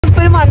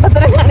ഒരു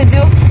മണ്ടത്തരം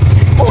കാണിച്ചു.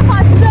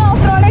 ഫസ്റ്റ്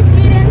ഓഫ് റോഡ്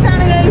എക്സ്പീരിയൻസ്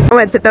ആണ്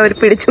വെച്ചിട്ട് അവർ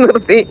പിടിച്ചു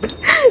നിർത്തി.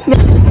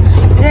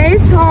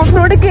 ഓഫ്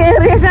റോഡ്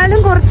കേറിയേക്കാളും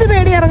കുറച്ച്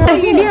പേടി ഇറങ്ങും.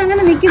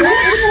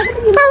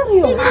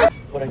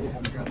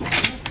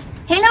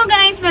 Hello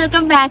guys,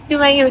 welcome back to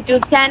my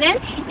YouTube channel.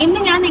 ഇന്ന്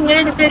ഞാൻ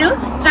നിങ്ങളുടെ അടുത്തൊരു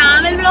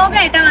ട്രാവൽ വ്ലോഗ്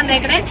ആയിട്ടാണ്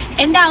വന്നേക്കണേ.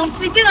 എന്റെ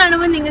ഔട്ട്ഫിറ്റ്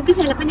കാണുമ്പോൾ നിങ്ങൾക്ക്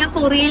ചിലപ്പോൾ ഞാൻ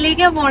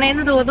കൊറിയയിലേക്കാണ്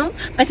പോണേന്ന് തോന്നും.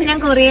 പക്ഷെ ഞാൻ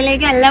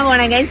കൊറിയയിലേക്ക് അല്ല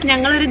പോണേ ഗൈസ്.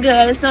 ഞങ്ങളൊരു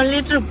ഗേൾസ് ഓൺലി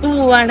ട്രിപ്പ്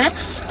പോവാണ്.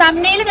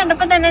 തംബ്നെയിൽ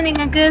കണ്ടപ്പോൾ തന്നെ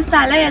നിങ്ങൾക്ക്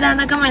സ്ഥലം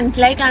ഏതാണെന്നൊക്കെ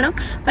മനസ്സിലായി കാണും.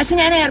 പക്ഷെ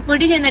ഞാൻ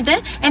എയർപോർട്ടിൽ ചെന്നിട്ട്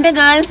എന്റെ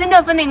ഗേൾസിന്റെ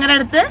ഒപ്പം നിങ്ങളുടെ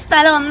അടുത്ത്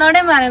സ്ഥലം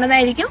ഒന്നോടെ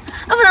പറയണതായിരിക്കും.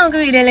 അപ്പൊ നമുക്ക്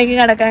വീഡിയോയിലേക്ക്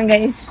കടക്കാം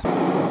ഗൈസ്.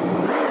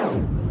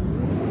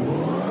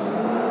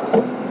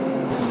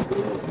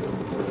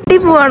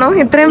 പോവാണോ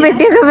ഇത്രയും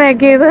പെട്ടിയൊക്കെ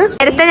പാക്ക് ചെയ്ത്?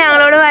 നേരത്തെ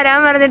ഞങ്ങളോട് വരാൻ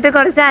പറഞ്ഞിട്ട്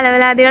കുറച്ച്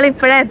അലവലാദികൾ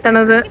ഇപ്പഴാ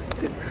എത്തണത്.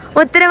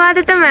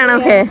 ഉത്തരവാദിത്തം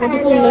വേണമൊക്കെ.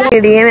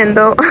 ഇടിയും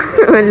എന്തോ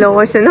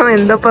ലോഷനോ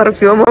എന്തോ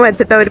പെർഫ്യൂമോ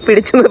വെച്ചിട്ട് അവർ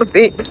പിടിച്ചു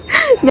നിർത്തി.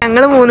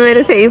 ഞങ്ങള് 3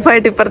 പേര് സേഫ്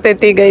ആയിട്ട്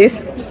ഇപ്പുറത്തെത്തി ഗൈസ്.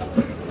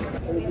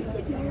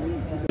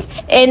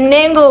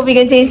 എന്നെയും ഗോപിക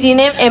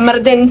ചേച്ചീനെയും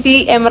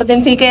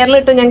എമർജൻസി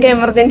കെയറിലിട്ടു. ഞങ്ങൾക്ക്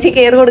എമർജൻസി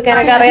കെയർ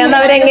കൊടുക്കാനൊക്കെ അറിയാവുന്ന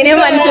അവരെങ്ങനെയോ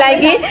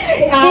മനസ്സിലാക്കി.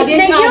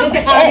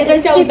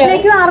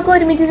 ആർക്കും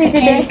ഒരുമിച്ച്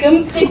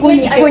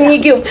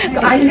കുഞ്ഞിക്കും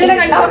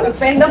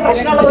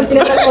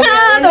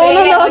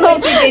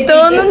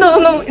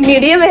തോന്നും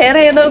നിടിയ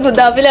വേറെ ഏതോ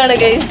ഗുദാബിലാണ്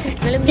ഗൈസ്.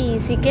 ഞങ്ങൾ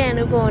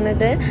BCക്കാണ്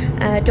പോണത്.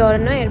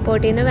 ടൊറന്റോ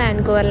എയർപോർട്ടിൽ നിന്ന്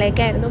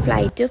വാൻകൂവറിലേക്കായിരുന്നു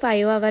ഫ്ലൈറ്റ്.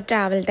 5 hour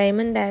ട്രാവൽ ടൈം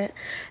ഉണ്ടായിരുന്നു.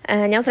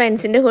 ഞാൻ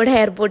ഫ്രണ്ട്സിന്റെ കൂടെ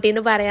എയർപോർട്ടിൽ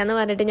നിന്ന് പറയാന്ന്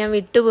പറഞ്ഞിട്ട് ഞാൻ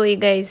വിട്ടുപോയി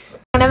ഗൈസ്.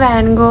 അങ്ങനെ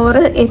വാൻകൂവർ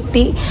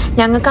എത്തി.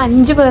 ഞങ്ങൾക്ക്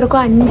 5 പേർക്കും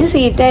 5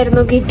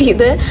 സീറ്റായിരുന്നു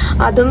കിട്ടിയത്.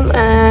 അതും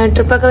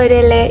ട്രിപ്പൊക്കെ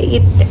വരികയല്ലേ. ഈ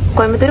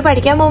കോയമ്പത്തൂർ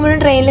പഠിക്കാൻ പോകുമ്പോഴും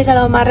ട്രെയിനിൽ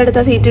കിളവന്മാരുടെ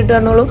അടുത്ത സീറ്റ് ഇട്ട്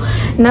തന്നോളൂ.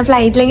 എന്നാൽ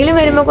ഫ്ലൈറ്റിലെങ്കിലും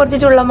വരുമ്പോൾ കുറച്ച്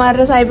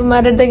ചുള്ളന്മാരുടെ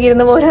സാഹിബന്മാരുടെ അടുത്തൊക്കെ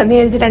ഇരുന്ന് പോരാന്ന്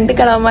വിചാരിച്ച് 2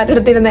 കിളവന്മാരുടെ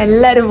അടുത്തിരുന്ന്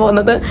എല്ലാവരും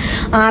പോകുന്നത്.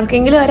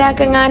 ആർക്കെങ്കിലും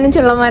ഒരാൾക്കെങ്ങാനും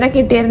ചുള്ളന്മാരെ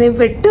കിട്ടിയായിരുന്നു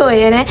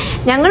പെട്ടുപോയേനെ.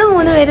 ഞങ്ങൾ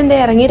 3 പേരും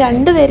ഇറങ്ങി.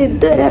 2 പേര്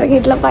ഇതുവരെ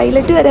ഇറങ്ങിയിട്ടില്ല.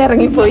 പൈലറ്റ് വരെ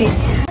ഇറങ്ങിപ്പോയി.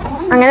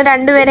 അങ്ങനെ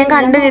 2 പേരെയും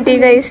കണ്ടു കിട്ടി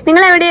ഗൈസ്.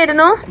 നിങ്ങൾ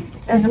എവിടെയായിരുന്നു?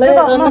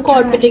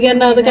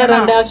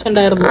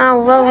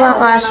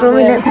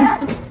 വാഷ്റൂമില്.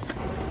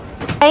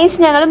 ഗൈസ്,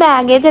 ഞങ്ങൾ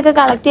ബാഗേജ് ഒക്കെ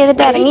കളക്ട്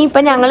ചെയ്തിട്ട് ഇറങ്ങി. ഇപ്പൊ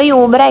ഞങ്ങൾ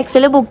യൂബർ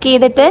എക്സൽ ബുക്ക്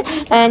ചെയ്തിട്ട്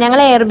ഞങ്ങൾ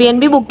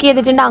Airbnb ബുക്ക്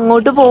ചെയ്തിട്ടുണ്ട്.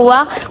 അങ്ങോട്ട് പോവുക.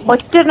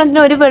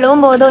 ഒറ്റെണ്ണത്തിന് ഒരു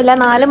വെളിവും ബോധവും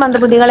 4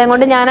 മന്ദബുദ്ധികളെ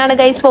കൊണ്ട് ഞാനാണ്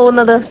ഗൈസ്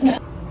പോകുന്നത്.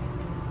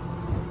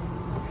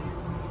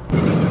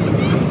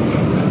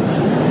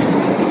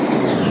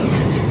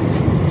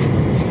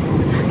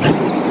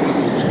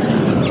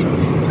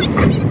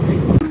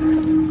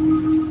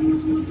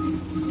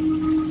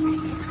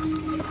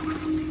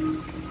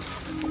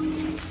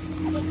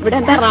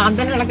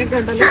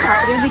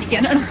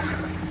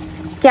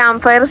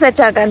 ക്യാമ്പ് ഫയർ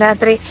സെറ്റ് ആക്കാൻ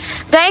രാത്രി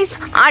ഗൈസ്.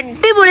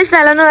 അടിപൊളി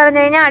സ്ഥലം എന്ന്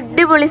പറഞ്ഞു കഴിഞ്ഞാൽ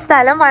അടിപൊളി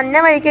സ്ഥലം. വന്ന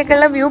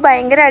വഴിക്കൊക്കെയുള്ള വ്യൂ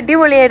ഭയങ്കര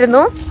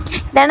അടിപൊളിയായിരുന്നു.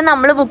 ഇതാണ്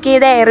നമ്മൾ ബുക്ക്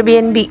ചെയ്ത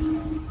Airbnb.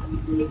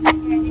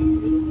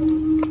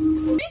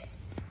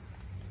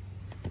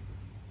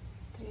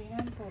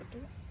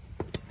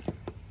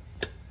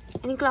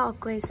 ഇനി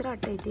ക്ലോക്ക് വൈസ്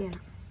റൊട്ടേറ്റ് ചെയ്യണം.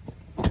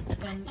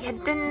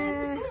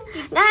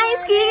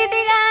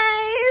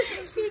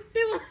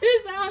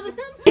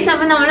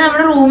 അപ്പൊ നമ്മള്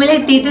നമ്മുടെ റൂമിൽ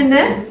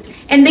എത്തിയിട്ടുണ്ട്.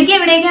 എന്തൊക്കെയാ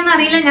എവിടേക്കാന്ന്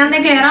അറിയില്ല. ഞാൻ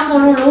കേറാൻ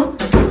പോണുള്ളൂ.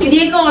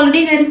 ഇടിയൊക്കെ ഓൾറെഡി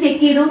കയറി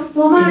ചെക്ക് ചെയ്തു.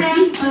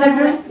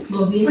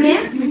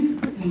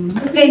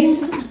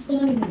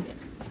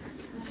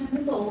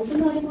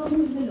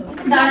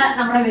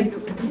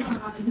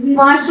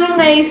 വാഷ്റൂം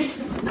ഗൈസ്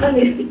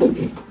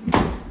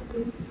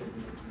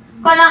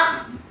കൊള്ളാം.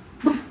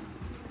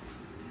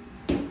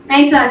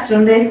 Nice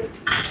washroom.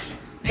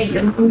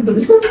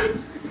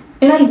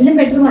 എടാ ഇതിലും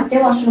ബെറ്റർ മറ്റേ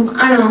വാഷ്റൂം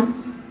ആണോ?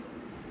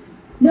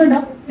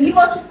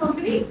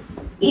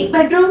 ഈ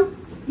ബെഡ്റൂം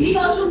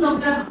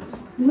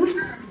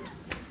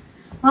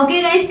ഓക്കെ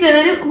ഗൈസ്.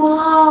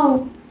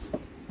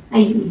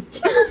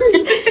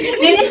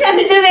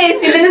 ശ്രദ്ധിച്ചു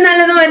ഗൈസ്, ഇതിലും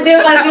നല്ലത് മറ്റേ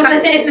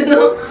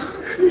ആയിരുന്നു.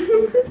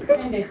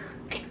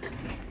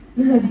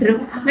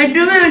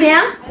 ബെഡ്റൂം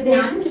എവിടെയാ?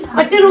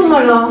 ഒറ്റ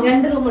റൂമുള്ളോ?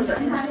 2 റൂമുണ്ട്.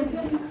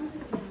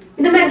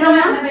 ഇത്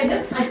ബെഡ്റൂമാ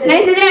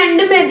ഗൈസ്? ഇത്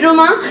 2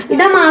 ബെഡ്റൂമാ.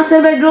 ഇതാ മാസ്റ്റർ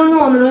ബെഡ്റൂം എന്ന്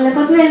തോന്നുന്നു.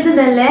 കുറച്ച്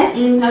വലുതല്ലേ?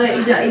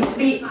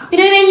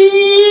 പിന്നെ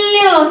വലിയ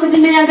ക്ലോസറ്റ്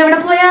ഉണ്ട്. ഞങ്ങൾക്ക് എവിടെ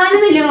പോയാലും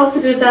വലിയ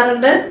ക്ലോസറ്റ്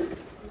കിട്ടാറുണ്ട്.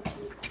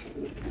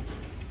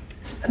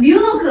 വ്യൂ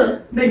നോക്ക്,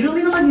 ബെഡ്റൂമിൽ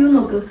നിന്നുള്ള വ്യൂ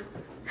നോക്ക്.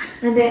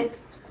 അതെ,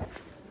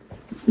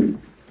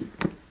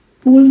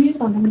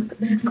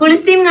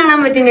 കുളിസീൻ കാണാൻ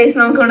പറ്റും ഗൈസ്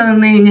നമുക്ക് ഇവിടെ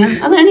നിന്ന് കഴിഞ്ഞാൽ.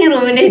 അതാണ് ഈ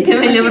റൂമിന്റെ ഏറ്റവും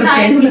വലിയ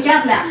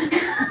പ്രത്യേകത.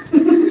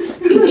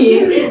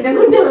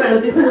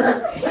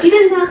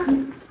 ഇതെന്താ?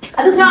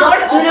 അത്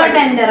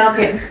ടെൻഡർ.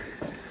 ഓക്കെ,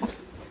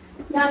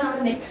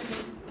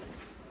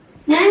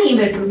 ഞാൻ ഈ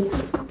ബെഡ്റൂം.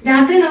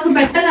 രാത്രി നമുക്ക്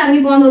പെട്ടെന്ന് ഇറങ്ങി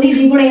പോകാൻ തോന്നി.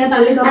 ഇതിൽ കൂടെ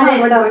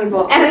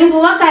ഇറങ്ങി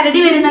പോവാ. കരടി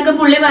വരുന്നൊക്കെ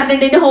പുള്ളി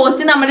പറഞ്ഞിട്ടുണ്ട്.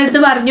 ഹോസ്റ്റ് നമ്മുടെ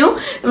അടുത്ത് പറഞ്ഞു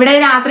ഇവിടെ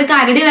രാത്രി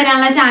കരടി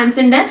വരാനുള്ള ചാൻസ്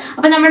ഉണ്ട്.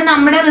 അപ്പൊ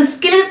നമ്മുടെ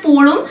റിസ്കിൽ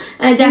പൂളും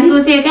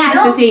ജക്കൂസിയൊക്കെ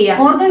ആക്സസ് ചെയ്യാം.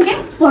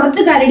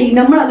 പുറത്ത് കരടി,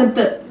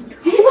 നമ്മളകത്ത്.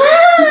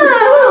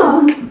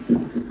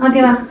 ഓക്കെ,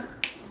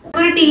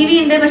 ഒരു TV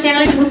ഉണ്ട്. പക്ഷെ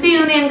ഞങ്ങൾ യൂസ്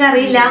ചെയ്യുമെന്ന് ഞങ്ങൾക്ക്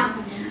അറിയില്ല.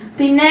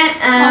 പിന്നെ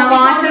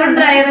വാഷറും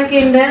ഡ്രയറൊക്കെ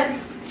ഉണ്ട്.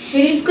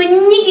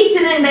 കുഞ്ഞി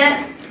കിച്ചൺ ഉണ്ട്.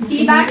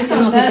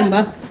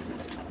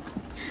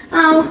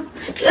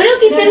 ഒരു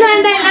കിച്ചൺ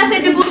വേണ്ട എല്ലാ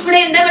സെറ്റപ്പും ഇവിടെ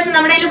ഉണ്ട്. പക്ഷെ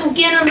നമ്മുടെ കയ്യിൽ കുക്ക്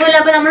ചെയ്യാനൊന്നുമില്ല.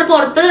 അപ്പൊ നമ്മൾ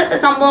പുറത്ത്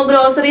സംഭവം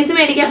ഗ്രോസറീസ്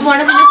മേടിക്കാൻ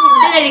പോകണം. പിന്നെ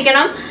ഫുഡ്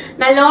കഴിക്കണം.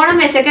 നല്ലോണം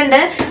വിശക്കുണ്ട്.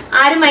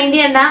 ആരും മൈൻഡ്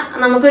ചെയ്യണ്ട.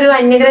 നമുക്കൊരു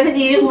അന്യഗ്രഹ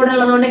ജീവി കൂടെ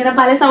ഉള്ളതുകൊണ്ട് ഇങ്ങനെ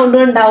പല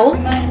സൗണ്ടും ഉണ്ടാവും.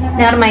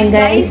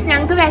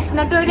 ഞങ്ങൾക്ക്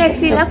വിശന്നിട്ട് ഒരു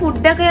രക്ഷയില്ല.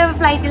 ഫുഡൊക്കെ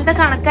ഫ്ലൈറ്റിലത്തെ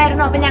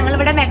കണക്കായിരുന്നു. അപ്പൊ ഞങ്ങൾ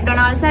ഇവിടെ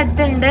മെക്ഡൊണാൾഡ്സ്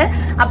അടുത്തുണ്ട്.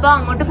 അപ്പൊ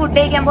അങ്ങോട്ട് ഫുഡ്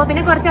കഴിക്കാൻ പോകും.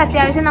 പിന്നെ കുറച്ച്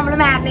അത്യാവശ്യം നമ്മൾ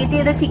മാരിനേറ്റ്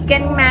ചെയ്ത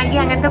ചിക്കൻ, മാഗി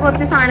അങ്ങനത്തെ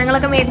കുറച്ച്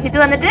സാധനങ്ങളൊക്കെ മേടിച്ചിട്ട്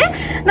വന്നിട്ട്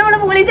നമ്മൾ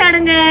പൂളി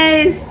ചാടും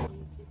ഗൈസ്.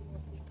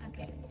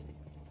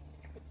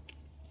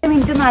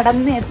 മിനിറ്റ്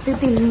നടന്ന് എത്തി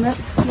തിന്ന്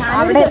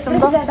അവിടെ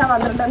എത്തുമ്പോ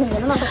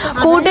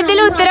കൂട്ടത്തിൽ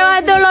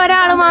ഉത്തരവാദിത്തമുള്ള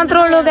ഒരാള്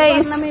മാത്രമേ ഉള്ളൂ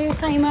ഗൈസ്.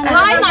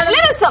 നല്ല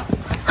രസം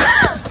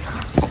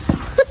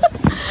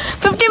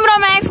 15 Pro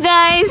Max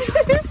ഗൈസ്.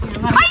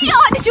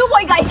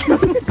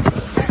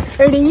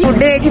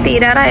 ഫുഡ് കഴിച്ച്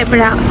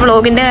തീരാറായപ്പോഴാ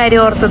വ്ളോഗിന്റെ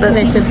കാര്യം ഓർത്തത്.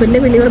 വിശപ്പിന്റെ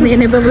വിളി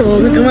പറഞ്ഞപ്പോ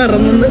വ്ളോഗൊക്കെ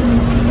മറന്നു.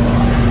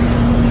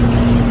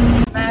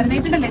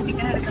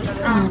 ചിക്കൻ എടുക്കുന്നത്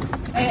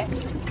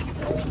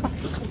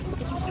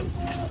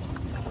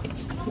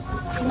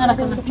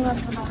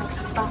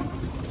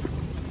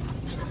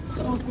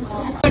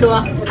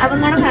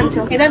അതെങ്ങനെ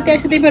കാണിച്ചോ? ഇത്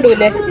അത്യാവശ്യത്തിൽ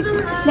പെടൂല്ലേ?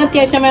 ഇത്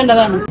അത്യാവശ്യം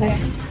വേണ്ടതാണ്.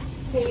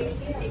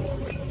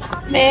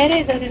 വേറെ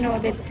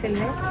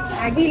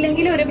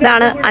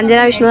ഇതാണ് അഞ്ജന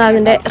വിഷ്ണു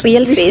അതിന്റെ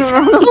റിയൽ ഫേസ്.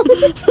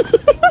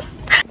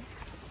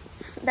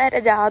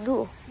 ജാദു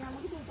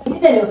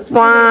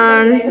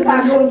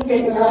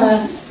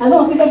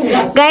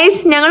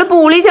ഗൈസ്, ഞങ്ങള്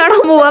പൂളി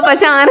ചാടാൻ പോവാ.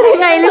 പക്ഷെ ആരുടെയും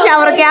കയ്യിൽ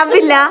ഷവർ ക്യാപ്പ്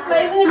ഇല്ല.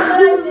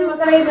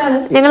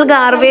 ഞങ്ങൾ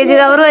ഗാർബേജ്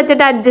കവർ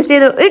വെച്ചിട്ട് അഡ്ജസ്റ്റ്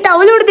ചെയ്തു. ഈ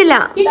ടവൽ കൊടുത്തില്ല.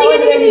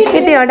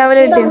 കിട്ടിയോ? ടവൽ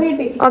കിട്ടിയോ?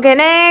 Okay,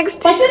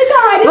 next.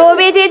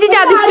 ഗോപിയ ചേച്ചി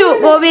ചതിച്ചു.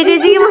 ഗോപിയ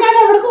ചേച്ചി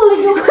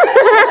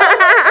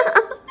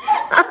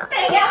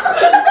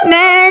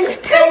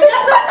നെക്സ്റ്റ്.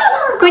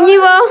 കുഞ്ഞി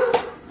പോ.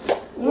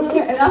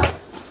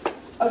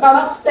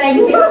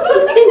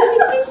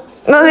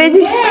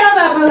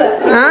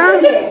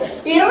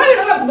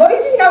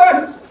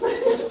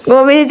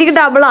 ഗോപി ചേച്ചിക്ക്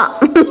ഡബിളാ.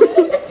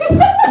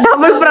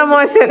 Double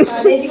promotion.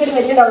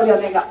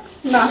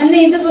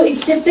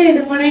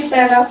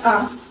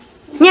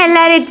 ഞാൻ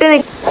എല്ലാരും ഇട്ട്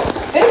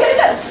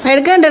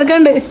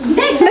എടുക്കണ്ട്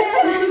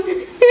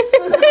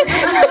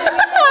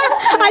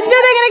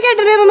അച്ഛനെങ്ങനെ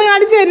കേട്ടിട്ടൊന്ന്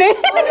കാണിച്ചു തന്നെ.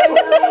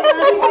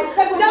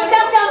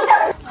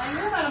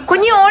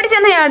 കുഞ്ഞി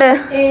ഓടിച്ചെന്നയാട്.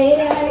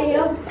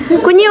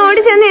 കുഞ്ഞി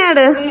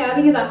ഓടിച്ചെന്നയാട്.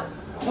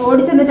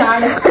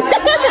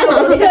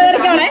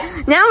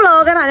 ഞാൻ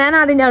വ്ളോഗറാ. ഞാൻ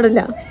ആദ്യം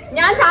ചാടില്ല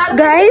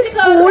ഗൈസ്.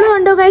 പൂള്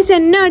കണ്ടോ ഗൈസ്?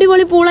 എന്നെ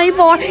അടിപൊളി പൂളായി.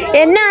 ഫോൺ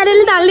എന്നെ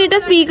ആരെങ്കിലും തള്ളിയിട്ട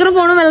സ്പീക്കർ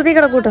ഫോണും വെള്ളത്തിൽ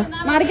കിടക്കൂട്ടോ.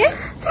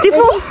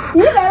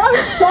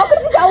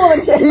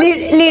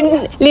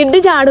 ലിഡ്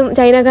ചാടും.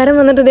 ചൈനക്കാരൻ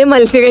വന്നിട്ട് ഇതേ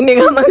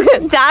മത്സ്യകന്യക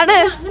ചാട്.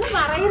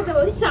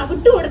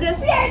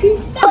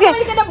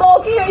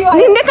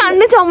 നിന്റെ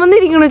കണ്ണ്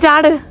ചുമന്നിരിക്കണു.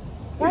 ചാട്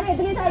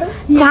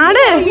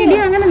ചാട്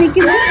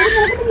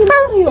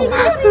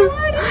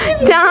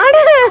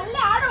ചാട്.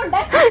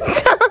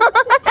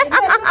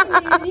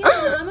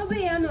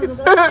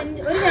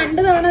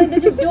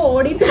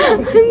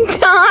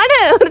 ചാട്.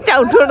 ഒരു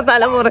ചവിട്ട്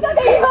കൊടുത്താലോ മുറ.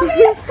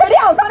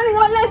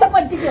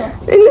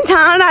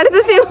 ചാട്. അടുത്ത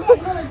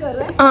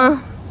ആ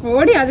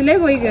ഓടി അതിലേ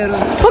പോയി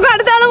കേറും.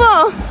 അടുത്താള് പോ.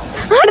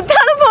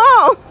 അടുത്താള് പോ.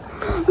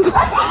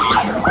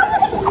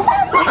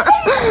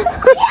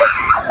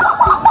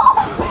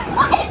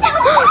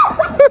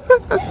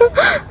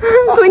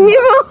 കുഞ്ഞു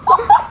പോ.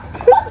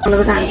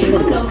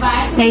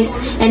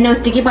 എന്നെ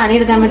ഒറ്റയ്ക്ക്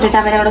പണിയെടുക്കാൻ വിട്ടിട്ട്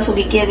അവരവിടെ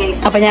സുഖിക്കുക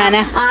ഗൈസ്. അപ്പൊ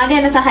ഞാനാ ആകെ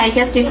എന്നെ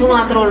സഹായിക്കാൻ സ്റ്റിഫ്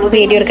മാത്രമേ ഉള്ളൂ.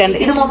 വീഡിയോ എടുക്കാൻ.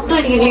 ഇത് മൊത്തം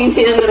എനിക്ക് ക്ലീൻ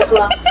ചെയ്യാൻ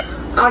കൊടുക്കുക.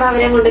 അവിടെ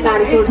അവരെ കൊണ്ട്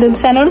കാണിച്ചു കൊടുത്തു.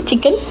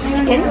 ചിക്കൻ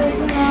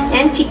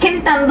ഞാൻ ചിക്കൻ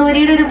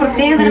തന്തൂരിയുടെ ഒരു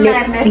പ്രത്യേക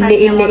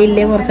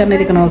ഇല്ലേ കുറച്ചെണ്ണം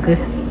ഇരിക്കണം. നോക്ക്,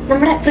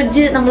 നമ്മുടെ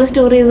ഫ്രിഡ്ജ് നമ്മൾ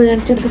സ്റ്റോർ ചെയ്ത്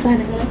കാണിച്ചെടുത്ത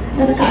സാധനങ്ങൾ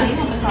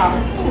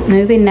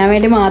ഇത് തിന്നാൻ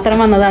വേണ്ടി മാത്രം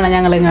വന്നതാണ്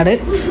ഞങ്ങൾ ഇങ്ങോട്ട്.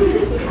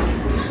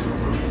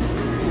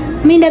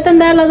 മീൻ്റെ അകത്ത്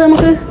എന്താ ഉള്ളത്?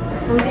 നമുക്ക്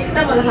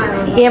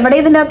എവിടെ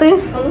ഇതിന്റെ അകത്ത്?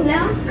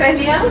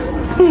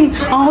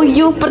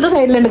 അയ്യോ, ഇപ്പുറത്തെ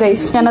സൈഡിലുണ്ട്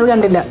ഗൈസ്. ഞാനത്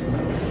കണ്ടില്ല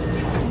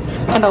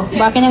കേട്ടോ.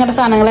 ബാക്കി ഞങ്ങളുടെ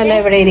സാധനങ്ങളെല്ലാം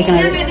എവിടെ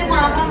ഇരിക്കണത്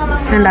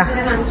കണ്ടാ?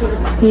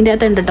 ഇതിന്റെ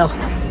അകത്ത് ഉണ്ട് കേട്ടോ.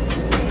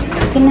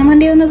 തിന്നാൻ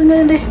വേണ്ടി വന്നത്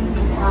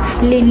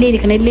ഇല്ല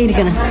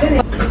ഇരിക്കണം.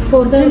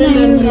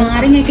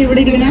 നാരങ്ങയൊക്കെ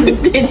ഇവിടെ ഇരിക്കണം.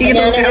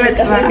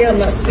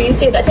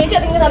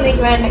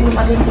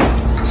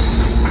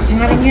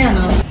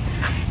 നാരങ്ങയാണോ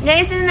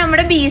ഗൈസ്? ഇത്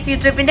നമ്മുടെ BC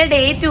ട്രിപ്പിന്റെ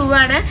Day 2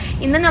 ആണ്.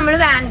 ഇന്ന് നമ്മൾ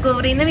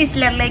വാൻകൂവറിൽ നിന്ന്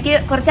വിസ്ലറിലേക്ക്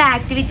കുറച്ച്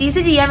ആക്ടിവിറ്റീസ്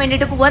ചെയ്യാൻ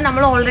വേണ്ടിട്ട് പോവാൻ.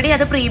 നമ്മൾ ഓൾറെഡി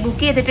അത് പ്രീ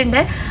ബുക്ക് ചെയ്തിട്ടുണ്ട്.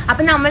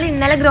 അപ്പൊ നമ്മൾ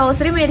ഇന്നലെ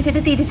ഗ്രോസറി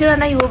മേടിച്ചിട്ട് തിരിച്ചു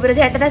വന്ന യൂബർ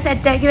ചേട്ടനെ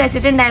സെറ്റാക്കി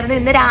വെച്ചിട്ടുണ്ടായിരുന്നു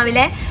ഇന്ന്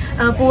രാവിലെ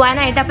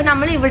പോവാനായിട്ട്. അപ്പൊ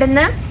നമ്മൾ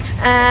ഇവിടുന്ന്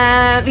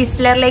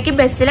വിസ്ലറിലേക്ക്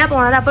ബസ്സിലാണ്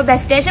പോണത്. അപ്പൊ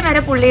ബസ് സ്റ്റേഷൻ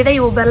വരെ പുള്ളിയുടെ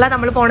യൂബറിലാണ്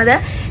നമ്മൾ പോണത്.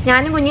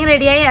 ഞാനും കുഞ്ഞും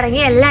റെഡിയായി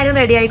ഇറങ്ങി. എല്ലാവരും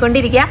റെഡി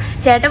ആയിക്കൊണ്ടിരിക്കുക.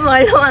 ചേട്ടൻ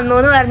വേൾഡ് വന്നു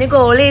എന്ന് പറഞ്ഞ്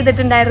കോൾ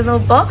ചെയ്തിട്ടുണ്ടായിരുന്നു.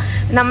 ഇപ്പോൾ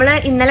നമ്മൾ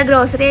ഇന്നലെ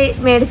ഗ്രോസറി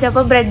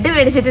മേടിച്ചപ്പോൾ ബ്രെഡ്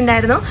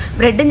മേടിച്ചിട്ടുണ്ടായിരുന്നു.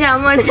 ബ്രെഡും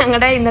ജാമുമാണ്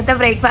ഞങ്ങളുടെ ഇന്നത്തെ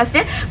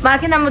ബ്രേക്ക്ഫാസ്റ്റ്.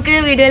 ബാക്കി നമുക്ക്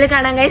വീഡിയോയിൽ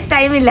കാണാൻ ഗൈസ്.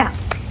 ടൈമില്ല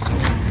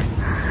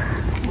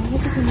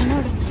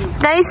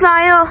ഗൈസ്.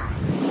 ആയോ?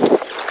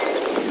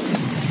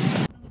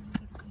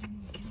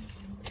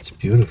 It's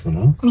beautiful,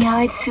 no?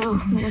 Yeah, it's so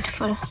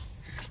beautiful.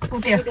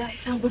 Sorry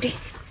guys, I'm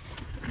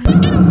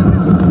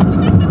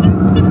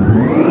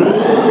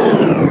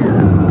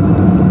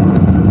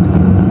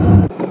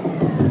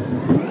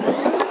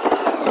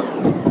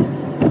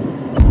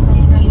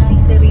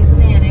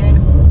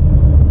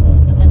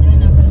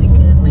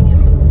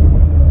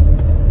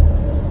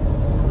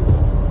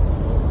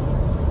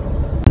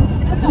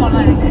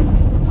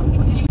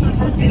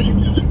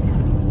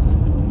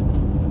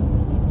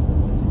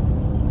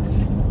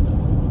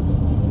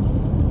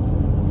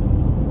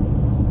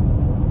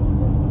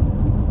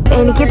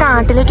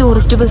നാട്ടിലെ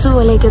ടൂറിസ്റ്റ് ബസ്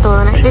പോലെയൊക്കെ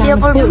തോന്നണേ.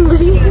 അപ്പോൾ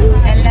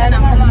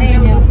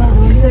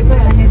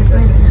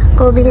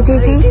ഗോപിക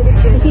ചേച്ചി,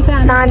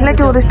 നാട്ടിലെ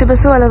ടൂറിസ്റ്റ്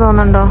ബസ് പോലെ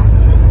തോന്നുന്നുണ്ടോ?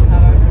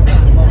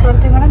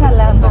 കുറച്ചും കൂടെ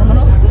നല്ലതാന്ന്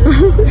തോന്നുന്നു.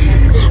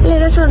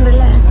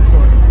 രസമുണ്ടല്ലേ?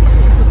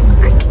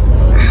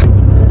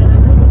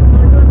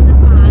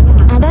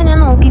 അതാ ഞാൻ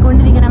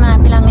നോക്കിക്കൊണ്ടിരിക്കണ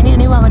മാപ്പിൽ.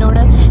 അങ്ങനെയാണെങ്കിൽ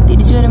അവരോട്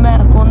തിരിച്ചു വരുമ്പോ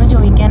ഇറക്കുമെന്ന്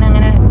ചോദിക്കാൻ.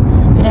 അങ്ങനെ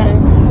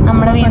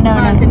നമ്മുടെ വീടിന്റെ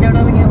അവിടെ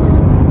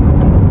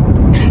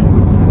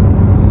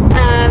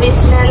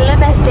വിസ്ലറിലെ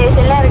ബസ്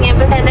സ്റ്റേഷനിൽ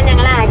ഇറങ്ങിയപ്പോൾ തന്നെ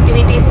ഞങ്ങൾ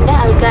ആക്ടിവിറ്റീസിന്റെ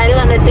ആൾക്കാർ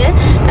വന്നിട്ട്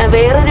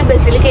വേറൊരു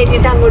ബസ്സിൽ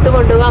കയറ്റിയിട്ട് അങ്ങോട്ട്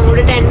കൊണ്ടുപോകും.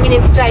 അങ്ങോട്ട് 10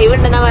 minutes ഡ്രൈവ്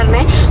ഉണ്ടെന്നാ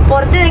പറഞ്ഞേ.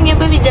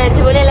 പുറത്തിറങ്ങിയപ്പോൾ വിചാരിച്ച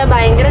പോലെയല്ല,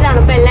 ഭയങ്കര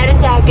തണുപ്പ്. എല്ലാരും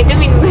ജാക്കറ്റും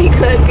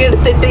വിൻബൈക്കൊക്കെ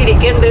എടുത്തിട്ട്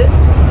ഇരിക്കുന്നുണ്ട്.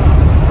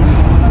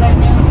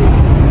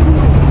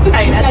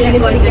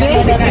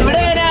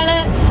 ഇവിടെ ഒരാള്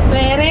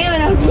വേറെ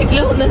ഒരു ഔട്ട്ഫിറ്റിൽ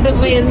വന്നിട്ട്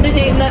ഇപ്പൊ എന്ത്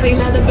ചെയ്യുന്ന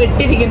അറിയില്ലാതെ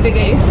പെട്ടിരിക്കുന്നുണ്ട്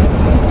ഗൈസ്.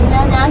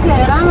 ഞാൻ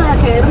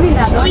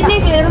കേറുന്നില്ല. പിന്നെ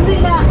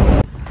കേറുന്നില്ല.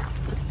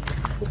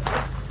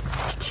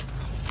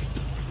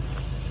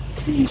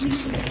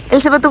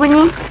 എലിസബത്ത്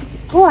കുഞ്ഞി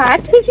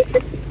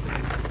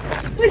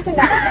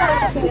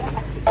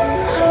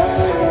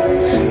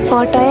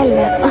ഫോട്ടോയല്ല,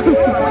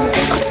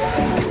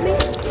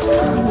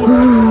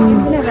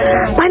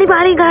 പണി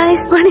പാളി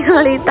ഗൈസ്, പണി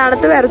പാളി.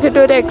 തണുത്ത് വരച്ചിട്ട്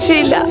ഒരു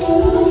രക്ഷയില്ല.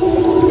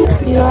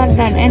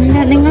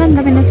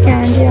 നിങ്ങളെന്താ പിന്നെ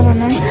സ്കാൻ ചെയ്യാൻ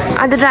പറഞ്ഞത്?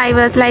 അത്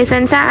ഡ്രൈവേഴ്സ്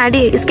ലൈസൻസ്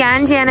സ്കാൻ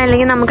ചെയ്യാൻ,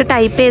 അല്ലെങ്കിൽ നമുക്ക്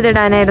ടൈപ്പ്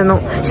ചെയ്തിടാനായിരുന്നു.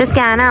 പക്ഷെ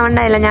സ്കാൻ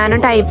ആവണ്ടായില്ല, ഞാനും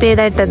ടൈപ്പ്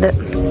ചെയ്തിട്ടത്.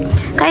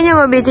 കഴിഞ്ഞ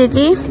ഗോപി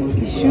ചേച്ചി?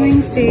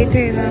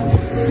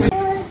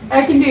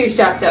 I can do your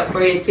shots up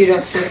for you too.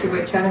 Don't stress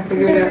about trying to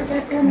figure it out.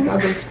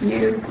 I'll just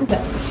view.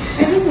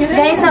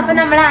 Guys, അപ്പൊ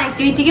നമ്മളെ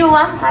ആക്ടിവിറ്റിക്ക്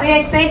പോവാം. Are you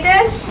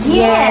excited?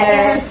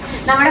 Yes.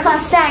 നമ്മുടെ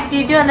ഫസ്റ്റ്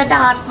ആക്ടിവിറ്റി വന്നിട്ട്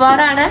ആർട്ട് ബാർ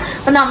ആണ്.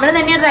 അപ്പൊ നമ്മൾ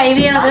തന്നെ ഡ്രൈവ്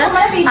ചെയ്യണത്.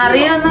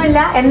 അറിയൊന്നുമില്ല,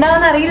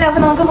 എന്താണെന്ന് അറിയില്ല.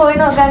 അപ്പൊ നമുക്ക് പോയി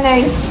നോക്കാം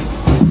guys.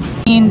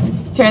 Means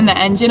turn the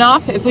engine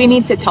off if we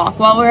need to talk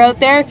while we're out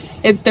there,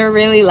 if they're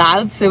really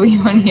loud so we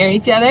won't hear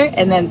each other.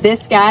 And then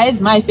this guy is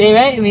my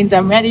favorite. It means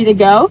I'm ready to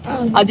go.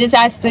 I'll just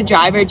ask the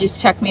driver, just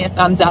check me a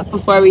thumbs up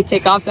before we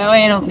take off. That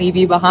way I don't leave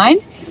you behind.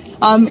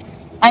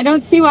 I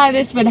don't see why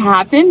this would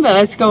happen, but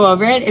let's go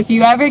over it. If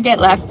you ever get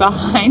left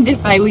behind,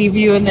 if I leave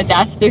you in the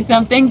dust or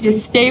something,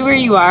 just stay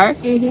where you are.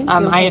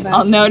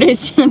 I'll notice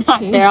you're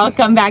not there. I'll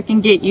come back and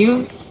get you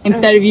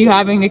instead of you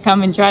having to come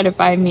and try to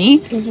find me.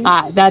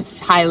 That's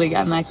highly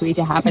unlikely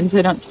to happen, so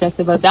don't stress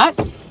about that.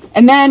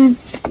 And then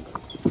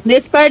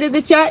this part of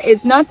the chat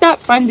is not that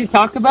fun to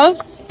talk about.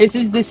 This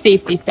is the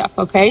safety stuff,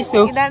 okay? So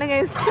ഇതാണ്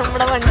guys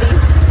നമ്മുടെ വണ്ടി.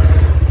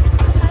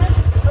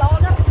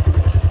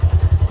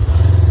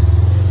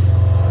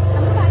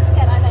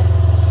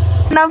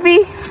 കണ്ണാപ്പി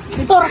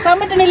തുറക്കാൻ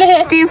പറ്റണില്ലേ?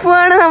 സ്റ്റീഫു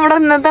ആണ് നമ്മുടെ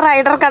ഇന്നത്തെ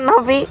rider.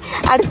 കണ്ണാപ്പി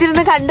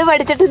അടുത്തിരുന്ന് കണ്ടു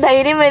പഠിച്ചിട്ട്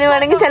ധൈര്യം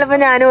വരുവാണെങ്കിൽ ചിലപ്പോ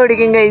ഞാനും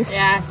ഓടിക്കും ഗൈസ്.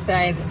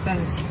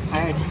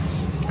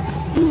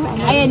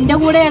 എന്റെ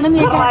കൂടെയാണ്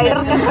നീ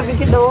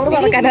ഡോർ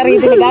തുറക്കാൻ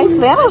അറിയത്തില്ല ഗൈസ്.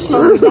 വേറെ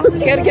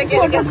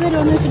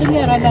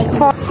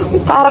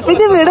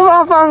പറപ്പിച്ച് വിടും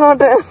പാപ്പ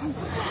അങ്ങോട്ട്.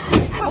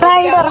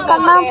 റൈഡർ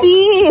കണ്ണാപ്പി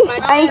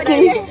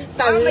സൈക്കിൾ.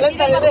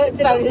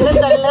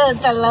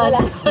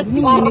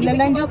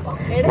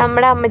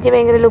 നമ്മുടെ അമ്മച്ചി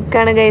ഭയങ്കര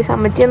ലുക്കാണ് ഗൈസ്.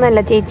 അമ്മച്ചി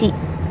ഒന്നല്ല, ചേച്ചി.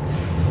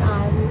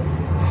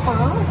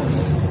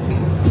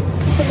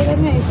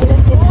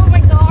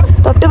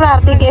 തൊട്ട്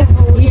പ്രാർത്ഥിക്കേ,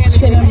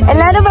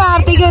 എല്ലാരും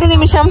പ്രാർത്ഥിക്കുക. ഒരു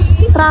നിമിഷം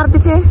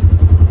പ്രാർത്ഥിച്ചേ.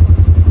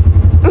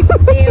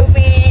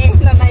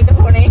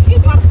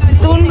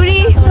 തൂൺകുഴി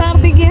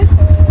പ്രാർത്ഥിക്കുക.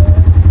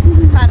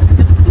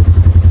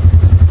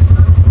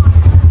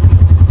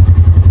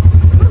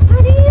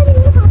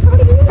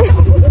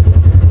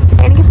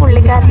 എനിക്ക്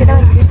പുള്ളിക്കാരത്തിനെ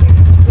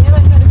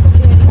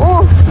ഓ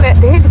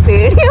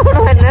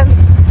പേടിയാവണോ എന്നെ.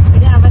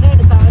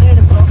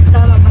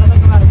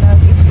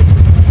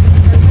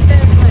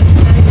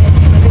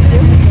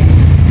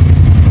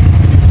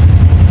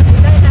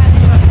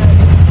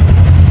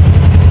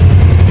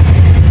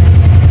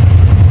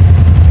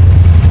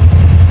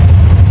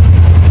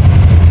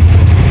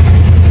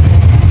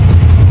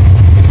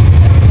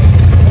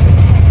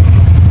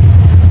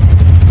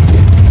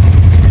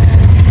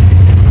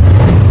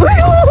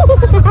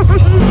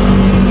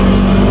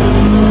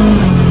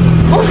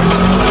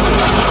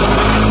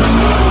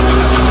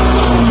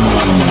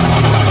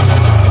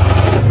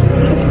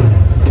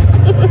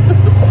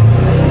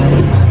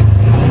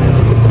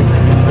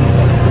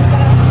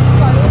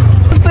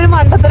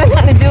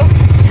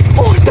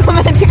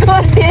 ഓട്ടോമാറ്റിക്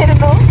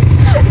വണ്ടിയായിരുന്നു.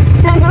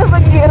 ഞങ്ങളിപ്പോ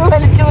ഗിയർ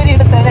വലിച്ചു പോയി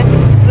എടുത്തേ.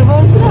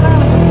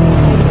 റിവേഴ്സിലാണ്.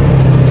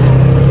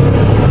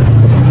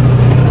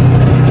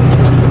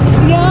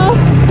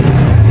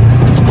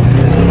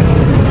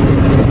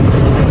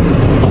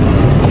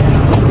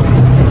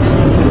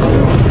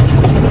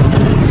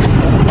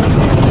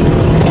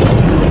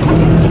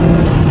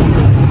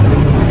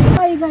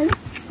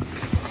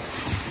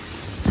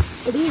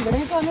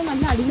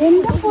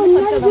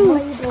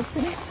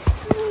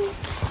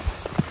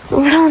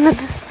 ഇവിടെ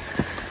വന്നിട്ട്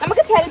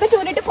നമുക്ക് ഹെൽമെറ്റ്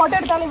ഊരിട്ട് ഫോട്ടോ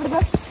എടുത്താൽ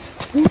ഇവിടുന്ന്.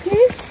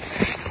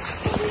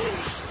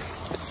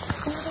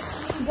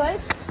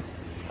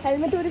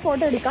 ഹെൽമെറ്റ് ഊരി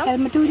ഫോട്ടോ എടുക്കാം.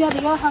 ഹെൽമെറ്റ് ഊരി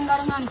അധികം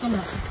അഹങ്കാരം കാണിക്കണ്ട.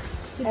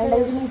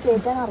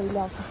 കേട്ടാൻ അറിയില്ല.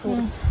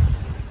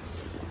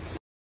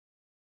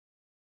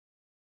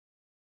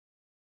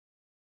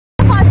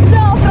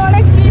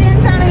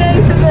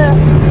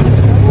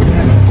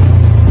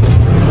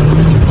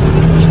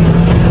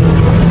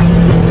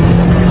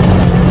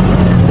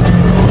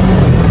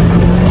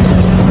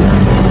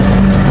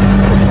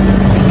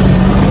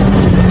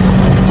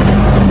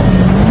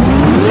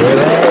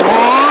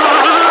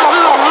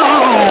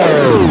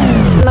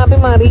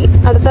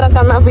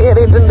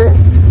 വന്നിട്ടുണ്ട്.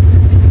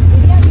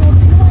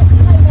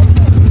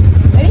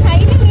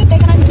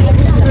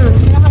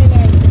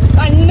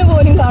 കണ്ണു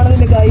പോലും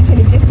കാണുന്നില്ല ഗൈസ്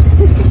എനിക്ക്.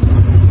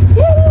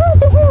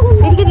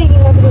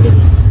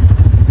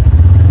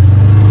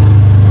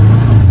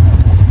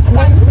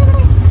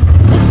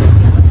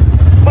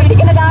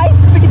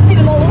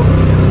 പിടിച്ചിരുന്നോളൂ.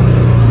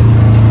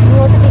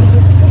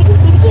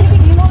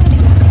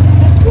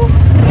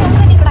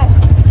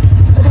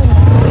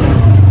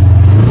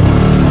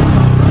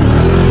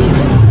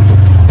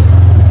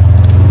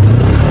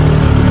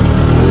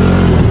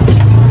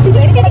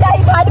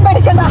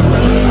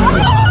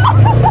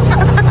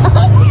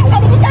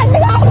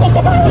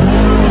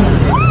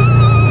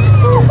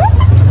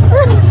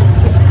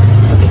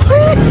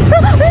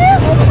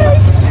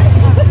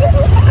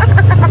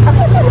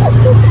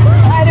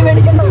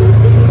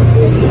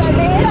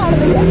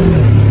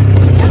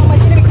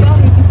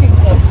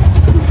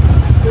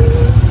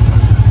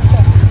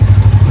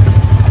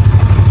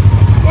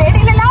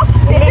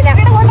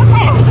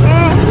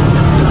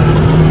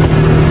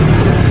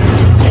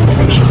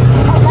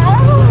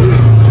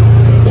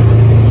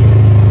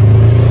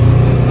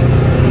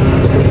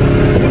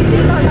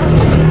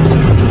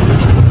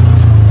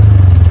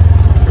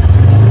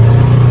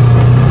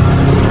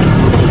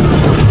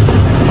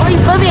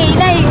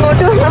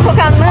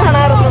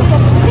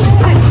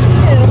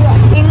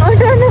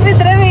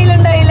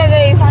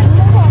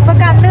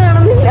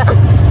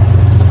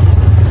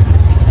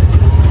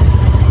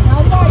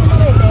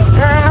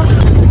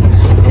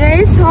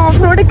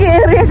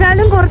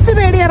 കുറച്ച്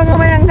പേടി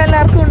ഇറങ്ങുമ്പോ ഞങ്ങൾക്ക്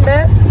എല്ലാവർക്കും ഉണ്ട്.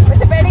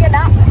 പക്ഷെ പേടിക്കണ്ട,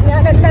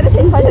 ഞാൻ എല്ലാവരും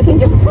സേഫ്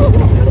ആയിട്ടെത്തിക്കും.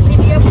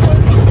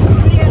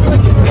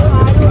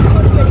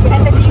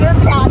 എന്റെ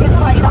ജീവിതത്തിൽ ആദ്യം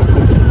വായിക്കാം.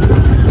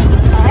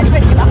 ആരും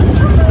പേടിക്കില്ല.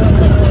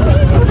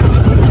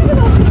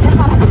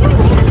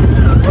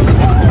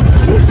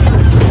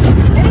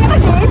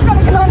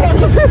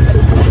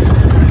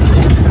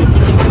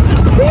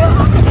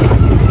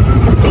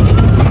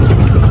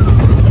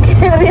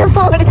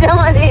 ചെറിയപ്പോ ഓടിച്ചാൽ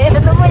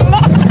മതിയായിരുന്നു.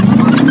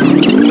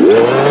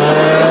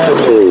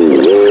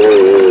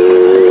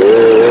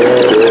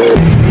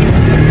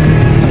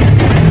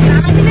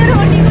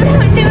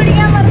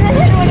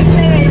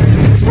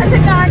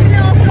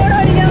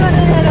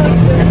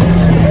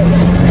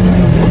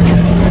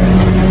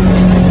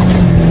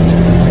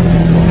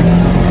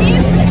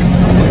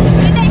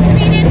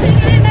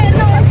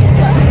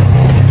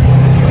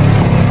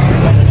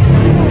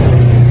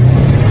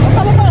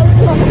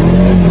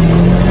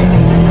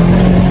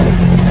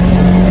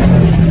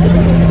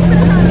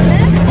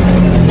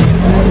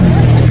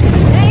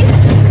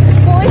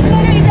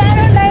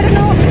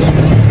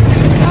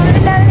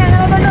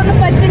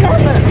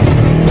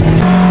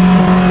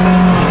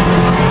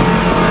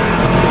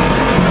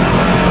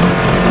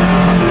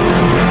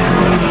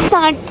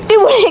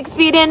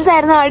 എക്സ്പീരിയൻസ്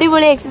ആയിരുന്നു,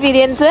 അടിപൊളി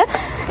എക്സ്പീരിയൻസ്.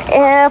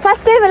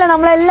 ഫസ്റ്റ് ടൈം അല്ല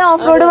നമ്മളെല്ലാം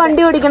ഓഫ് റോഡ്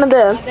വണ്ടി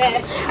ഓടിക്കണത്.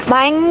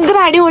 ഭയങ്കര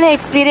അടിപൊളി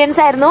എക്സ്പീരിയൻസ്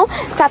ആയിരുന്നു.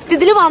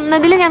 സത്യത്തിൽ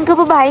വന്നതിൽ ഞങ്ങൾക്ക്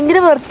ഇപ്പൊ ഭയങ്കര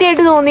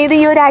വൃത്തിയായിട്ട് തോന്നിയത്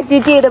ഈ ഒരു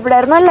ആക്ടിവിറ്റി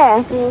ചെയ്തപ്പോഴായിരുന്നു അല്ലേ.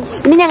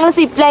 ഇനി ഞങ്ങൾ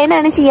സിപ്പ് ലൈൻ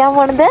ആണ് ചെയ്യാൻ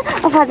പോണത്.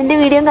 അപ്പൊ അതിന്റെ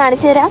വീഡിയോ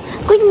കാണിച്ചു തരാം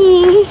കുഞ്ഞി.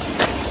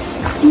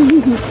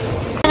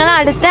 ഞങ്ങൾ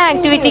അടുത്ത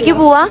ആക്ടിവിറ്റിക്ക്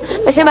പോവാ.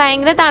 പക്ഷെ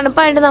ഭയങ്കര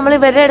തണുപ്പായിട്ട് നമ്മൾ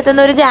ഇവരുടെ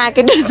അടുത്തുനിന്ന് ഒരു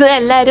ജാക്കറ്റ് എടുത്തു.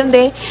 എല്ലാരും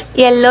ദേ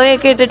യെല്ലോ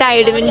ഒക്കെ ഇട്ടിട്ട്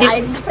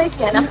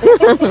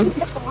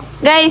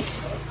guys.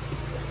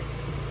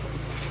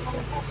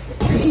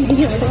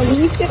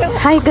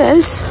 Hi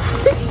girls.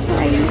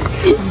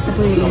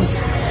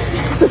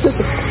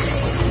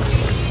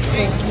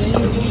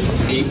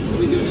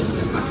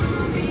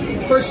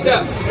 First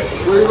step,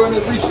 we're going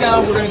to reach down,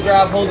 we're going to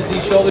grab hold of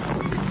these shoulders.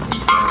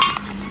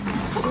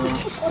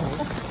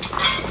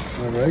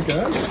 All right,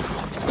 guys.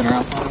 Spin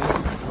around.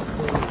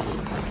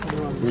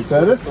 You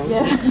excited?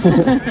 Yeah.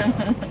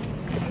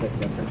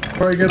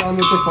 Before I get on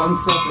with the fun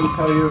stuff and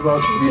tell you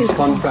about these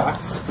fun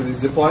facts for these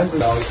zip lines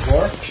and Valley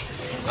Floor.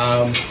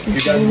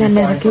 You guys will be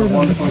flying for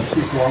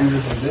 1.2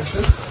 kilometers in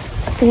distance.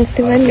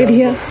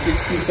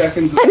 60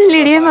 seconds.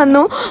 Lydia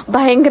വന്നു.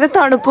 ഭയങ്കര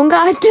തണുപ്പും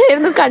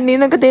കാറ്റായിരുന്നു.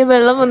 കണ്ണീന്നൊക്കെ ദേ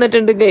വെള്ളം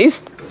വന്നിട്ടുണ്ട് guys.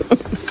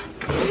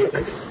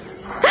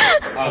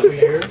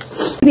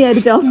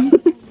 വിചാരിച്ചോ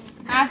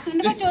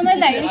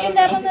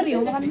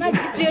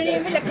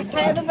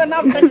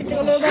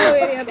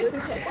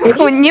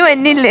കുഞ്ഞു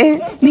വന്നില്ലേ?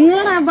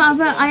 നിങ്ങൾ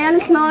അയാൾ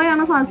സ്ലോ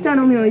ആണോ ഫാസ്റ്റ്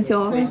ആണോ എന്ന്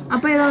ചോദിച്ചോ?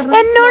 അപ്പൊ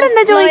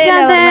എന്നോടെന്താ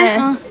ചോദിക്കാത്തെ?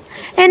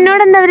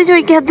 എന്നോടെന്താ അവര്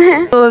ചോദിക്കാത്ത?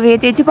 ഓവിയ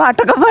ചേച്ചി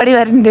പാട്ടൊക്കെ പാടി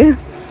വരണ്ട്.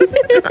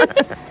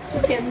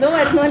 എന്തോ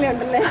വരുന്ന പോലെ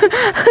ഉണ്ടല്ലേ.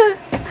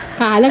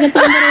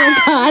 കാലഘട്ടം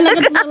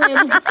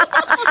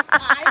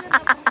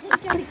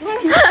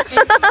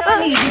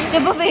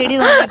ഇടിച്ചപ്പോ പേടി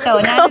തോന്നട്ടോ.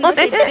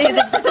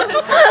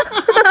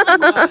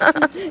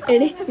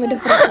 എടി മറ്റേ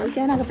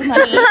പ്രസവിക്കാനകത്ത്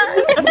നല്ല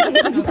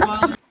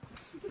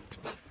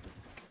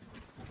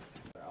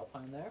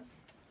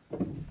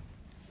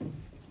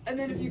And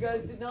then if you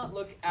guys did not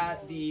look at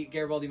the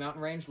Garibaldi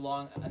mountain range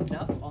long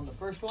enough on the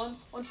first one,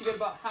 once you get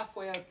about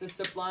halfway up this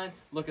zip line,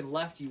 looking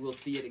left, you will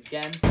see it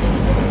again.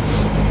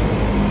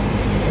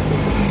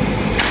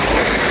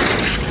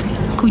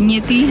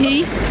 കുഞ്ഞെത്തി ഹേ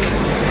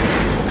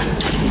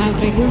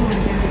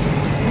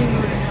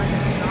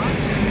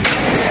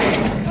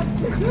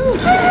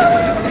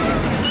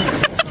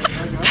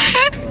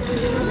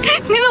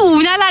നീ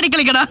ഊഞ്ഞാലാടി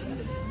കളിക്കടാ.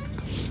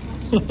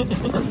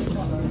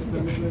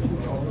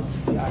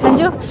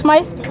 Anju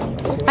smile.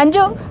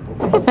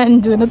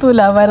 അഞ്ജുവിനെ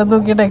തുലാഭാരം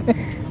തൂക്കിയിട്ടൊക്കെ.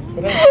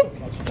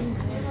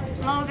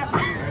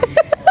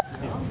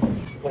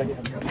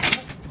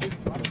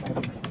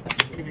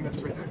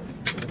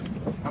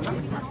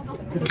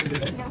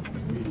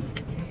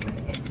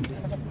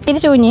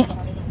 തിരിച്ചൂഞ്ഞി.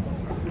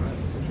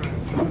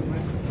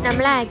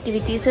 നമ്മൾ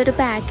activities ഒരു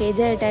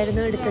package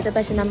ആയിട്ടായിരുന്നു എടുത്തത്.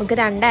 പക്ഷെ നമുക്ക്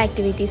 2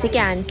 activities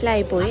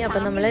ക്യാൻസലായി പോയി.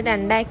 അപ്പോൾ നമ്മൾ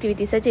 2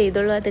 ആക്ടിവിറ്റീസേ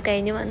ചെയ്തുള്ളൂ. അത്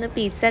കഴിഞ്ഞ് വന്ന്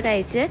പിസ്സ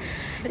കഴിച്ച്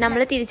നമ്മൾ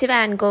തിരിച്ച്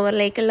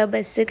വാൻകൂവറിലേക്കുള്ള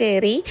ബസ്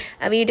കയറി.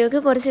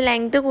 വീഡിയോക്ക് കുറച്ച്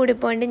ലെങ്ത്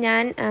കൂടിപ്പോണ്ട്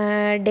ഞാൻ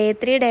Day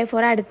 3 Day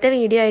 4 അടുത്ത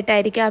വീഡിയോ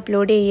ആയിട്ടായിരിക്കും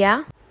അപ്ലോഡ്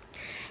ചെയ്യുക.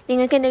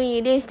 നിങ്ങൾക്ക് എൻ്റെ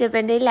വീഡിയോ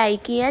ഇഷ്ടപ്പെട്ടെങ്കിൽ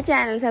ലൈക്ക് ചെയ്യുക,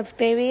 ചാനൽ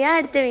സബ്സ്ക്രൈബ് ചെയ്യുക.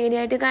 അടുത്ത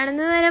വീഡിയോ ആയിട്ട്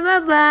കാണുന്നത് വരെ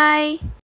ബൈ.